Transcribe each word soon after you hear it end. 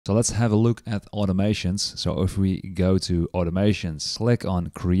So let's have a look at automations. So if we go to automations, click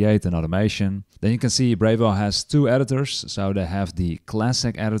on create an automation, then you can see Brevo has two editors. So they have the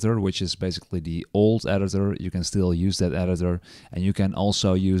classic editor, which is basically the old editor. You can still use that editor, and you can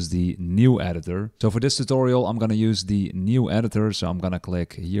also use the new editor. So for this tutorial, I'm going to use the new editor. So I'm going to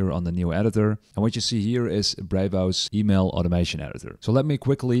click here on the new editor. And what you see here is Brevo's email automation editor. So let me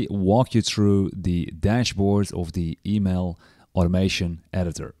quickly walk you through the dashboard of the email automation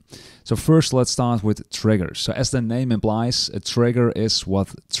editor. So first, let's start with triggers. So as the name implies, a trigger is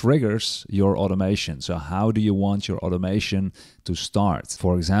what triggers your automation. So how do you want your automation to start?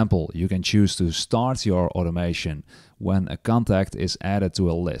 For example, you can choose to start your automation when a contact is added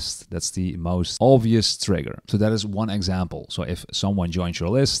to a list. That's the most obvious trigger. So that is one example. So if someone joins your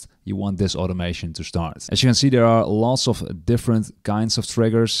list, you want this automation to start. As you can see, there are lots of different kinds of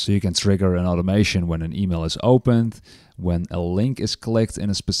triggers. So you can trigger an automation when an email is opened, when a link is clicked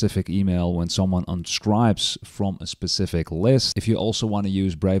in a specific email, when someone unsubscribes from a specific list. If you also want to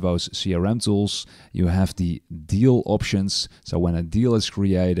use Brevo's CRM tools, you have the deal options. So when a deal is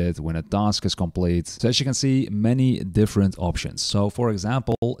created, when a task is complete. So as you can see, many different options. So for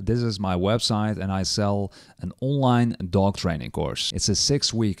example, this is my website and I sell an online dog training course. It's a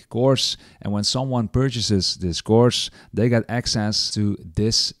 6-week course, and when someone purchases this course, they get access to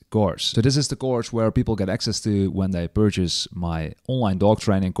this course. So this is the course where people get access to when they purchase my online dog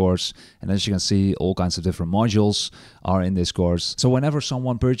training course. And as you can see, all kinds of different modules are in this course. So whenever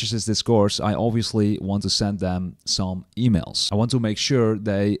someone purchases this course, I obviously want to send them some emails. I want to make sure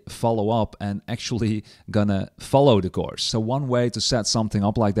they follow up and actually gonna follow the course. So one way to set something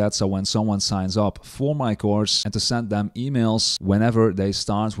up like that, so when someone signs up for my course, and to send them emails whenever they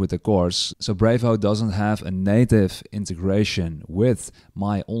start with the course. So Brevo doesn't have a native integration with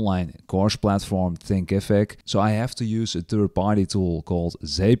my online course platform Thinkific. So I have to use a third-party tool called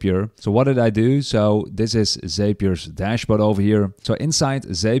Zapier. So what did I do? So this is Zapier's dashboard over here. So inside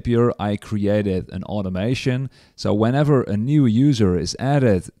Zapier, I created an automation. So whenever a new user is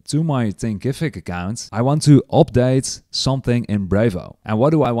added to my Thinkific account, I want to update something in Brevo. And what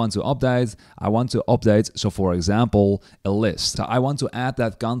do I want to update? I want to update, so for example, a list. So I want to add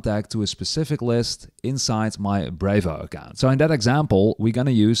that contact to a specific list inside my Brevo account. So in that example, we're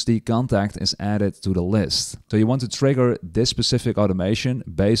gonna use the contact is added to the list. So you want to trigger this specific automation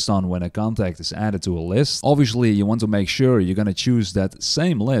based on when a contact is added to a list. Obviously, you want to make sure you're gonna choose that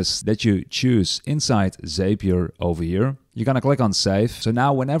same list that you choose inside Zapier over here. You're gonna click on save. So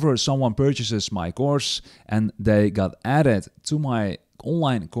now whenever someone purchases my course and they got added to my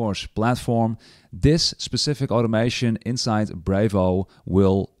online course platform, this specific automation inside Brevo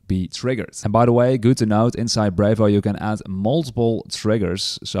will be triggered. And by the way, good to note, inside Brevo you can add multiple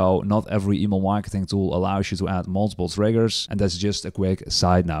triggers. So not every email marketing tool allows you to add multiple triggers. And that's just a quick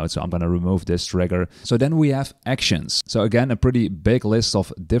side note. So I'm going to remove this trigger. So then we have actions. So again, a pretty big list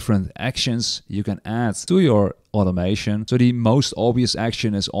of different actions you can add to your automation. So the most obvious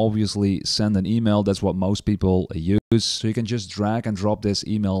action is obviously send an email. That's what most people use. So you can just drag and drop this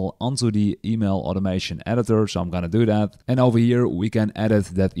email onto the email automation editor. So I'm going to do that. And over here, we can edit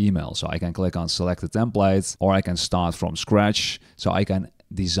that email. So I can click on select a template, or I can start from scratch. So I can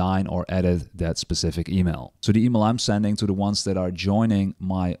design or edit that specific email. So the email I'm sending to the ones that are joining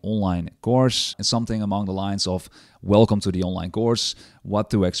my online course is something along the lines of welcome to the online course,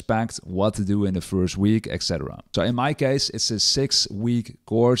 what to expect, what to do in the first week, etc. So in my case, it's a 6-week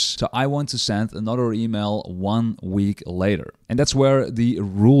course. So I want to send another email 1 week later. And that's where the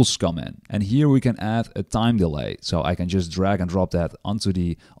rules come in. And here we can add a time delay. So I can just drag and drop that onto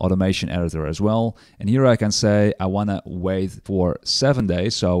the automation editor as well. And here I can say I want to wait for 7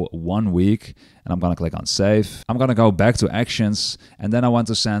 days, so 1 week. And I'm going to click on save. I'm going to go back to actions, and then I want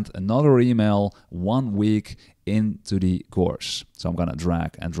to send another email 1 week into the course. So I'm going to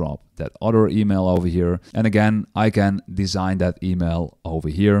drag and drop that other email over here. And again, I can design that email over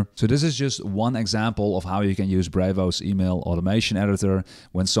here. So this is just one example of how you can use Brevo's email automation editor.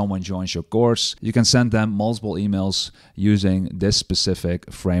 When someone joins your course, you can send them multiple emails using this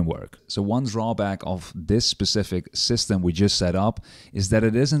specific framework. So one drawback of this specific system we just set up is that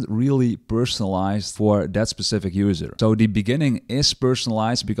it isn't really personalized for that specific user. So the beginning is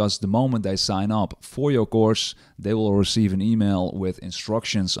personalized because the moment they sign up for your course, they will receive an email with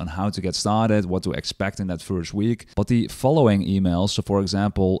instructions on how how to get started, what to expect in that first week. But the following email, so for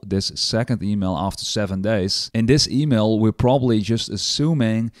example, this second email after 7 days, in this email, we're probably just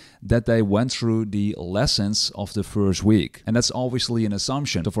assuming that they went through the lessons of the first week. And that's obviously an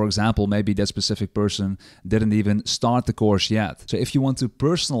assumption. So for example, maybe that specific person didn't even start the course yet. So if you want to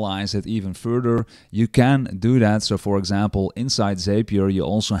personalize it even further, you can do that. So for example, inside Zapier, you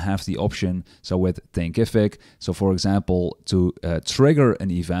also have the option, so with Thinkific, so for example, to trigger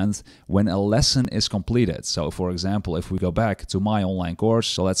an event when a lesson is completed. So for example, if we go back to my online course,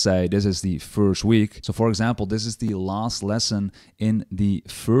 so let's say this is the first week. So for example, this is the last lesson in the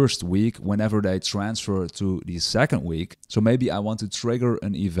first week whenever they transfer to the second week. So maybe I want to trigger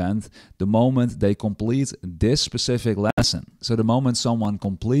an event the moment they complete this specific lesson. So the moment someone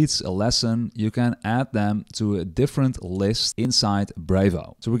completes a lesson, you can add them to a different list inside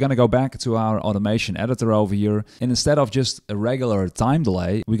Brevo. So we're going to go back to our automation editor over here. And instead of just a regular time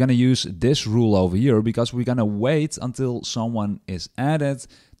delay, we're going to use this rule over here because we're going to wait until someone is added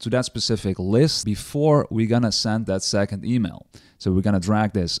to that specific list before we're going to send that second email. So we're going to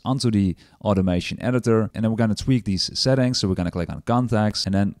drag this onto the automation editor, and then we're going to tweak these settings. So we're going to click on contacts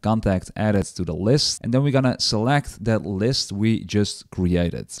and then contact added to the list. And then we're going to select that list we just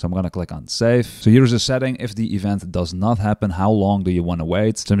created. So I'm going to click on save. So here's a setting. If the event does not happen, how long do you want to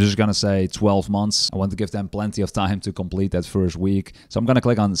wait? So I'm just going to say 12 months. I want to give them plenty of time to complete that first week. So I'm going to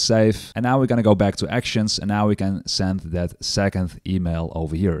click on save. And now we're going to go back to actions. And now we can send that second email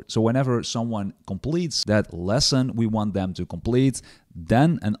over here. So whenever someone completes that lesson we want them to complete,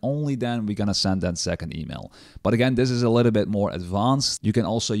 then and only then we're gonna send that second email. But again, this is a little bit more advanced. You can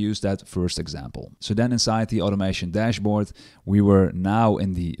also use that first example. So then inside the automation dashboard, we were now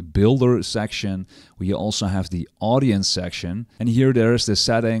in the builder section. We also have the audience section. And here there is the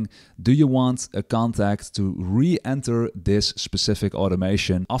setting. Do you want a contact to re-enter this specific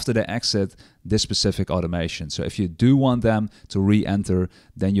automation after they exit this specific automation? So if you do want them to re-enter,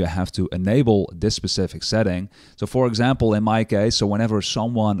 then you have to enable this specific setting. So for example, in my case, so whenever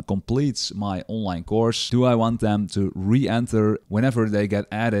someone completes my online course, do I want them to re-enter whenever they get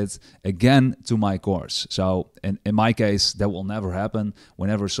added again to my course? So in my case, that will never happen.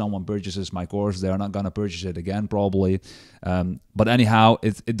 Whenever someone purchases my course, they're not going to purchase it again probably. But anyhow,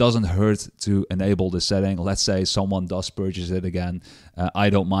 it doesn't hurt to enable the setting. Let's say someone does purchase it again. I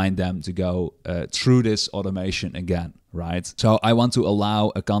don't mind them to go through this automation again, right? So I want to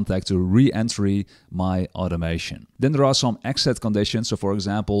allow a contact to re-enter my automation. Then there are some exit conditions. So for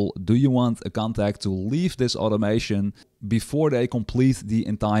example, do you want a contact to leave this automation before they complete the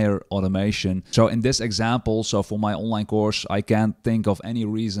entire automation? So in this example, so for my online course, I can't think of any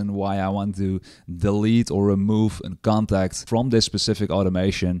reason why I want to delete or remove a contact from this specific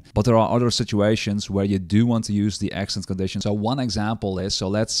automation. But there are other situations where you do want to use the exit condition. So one example is, so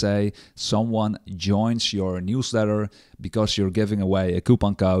let's say someone joins your newsletter because you're giving away a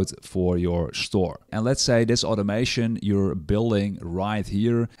coupon code for your store. And let's say this automation you're building right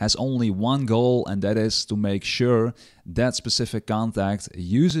here has only one goal, and that is to make sure that specific contact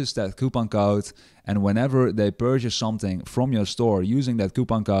uses that coupon code, and whenever they purchase something from your store using that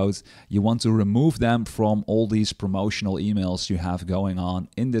coupon code, you want to remove them from all these promotional emails you have going on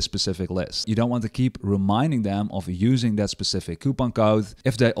in this specific list. You don't want to keep reminding them of using that specific coupon code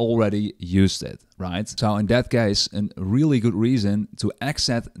if they already used it, right? So in that case, a really good reason to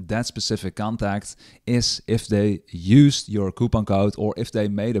exit that specific contact is if they used your coupon code or if they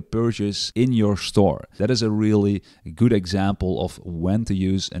made a purchase in your store. That is a really good example of when to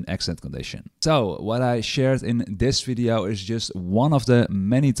use an exit condition. So what I shared in this video is just one of the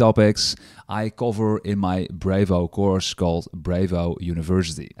many topics I cover in my Brevo course called Brevo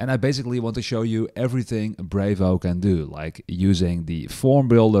University. And I basically want to show you everything Brevo can do, like using the form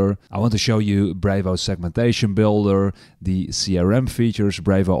builder. I want to show you Brevo segmentation builder, the CRM features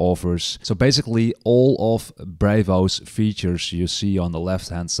Brevo offers. So basically all of Brevo's features you see on the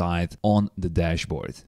left-hand side on the dashboard.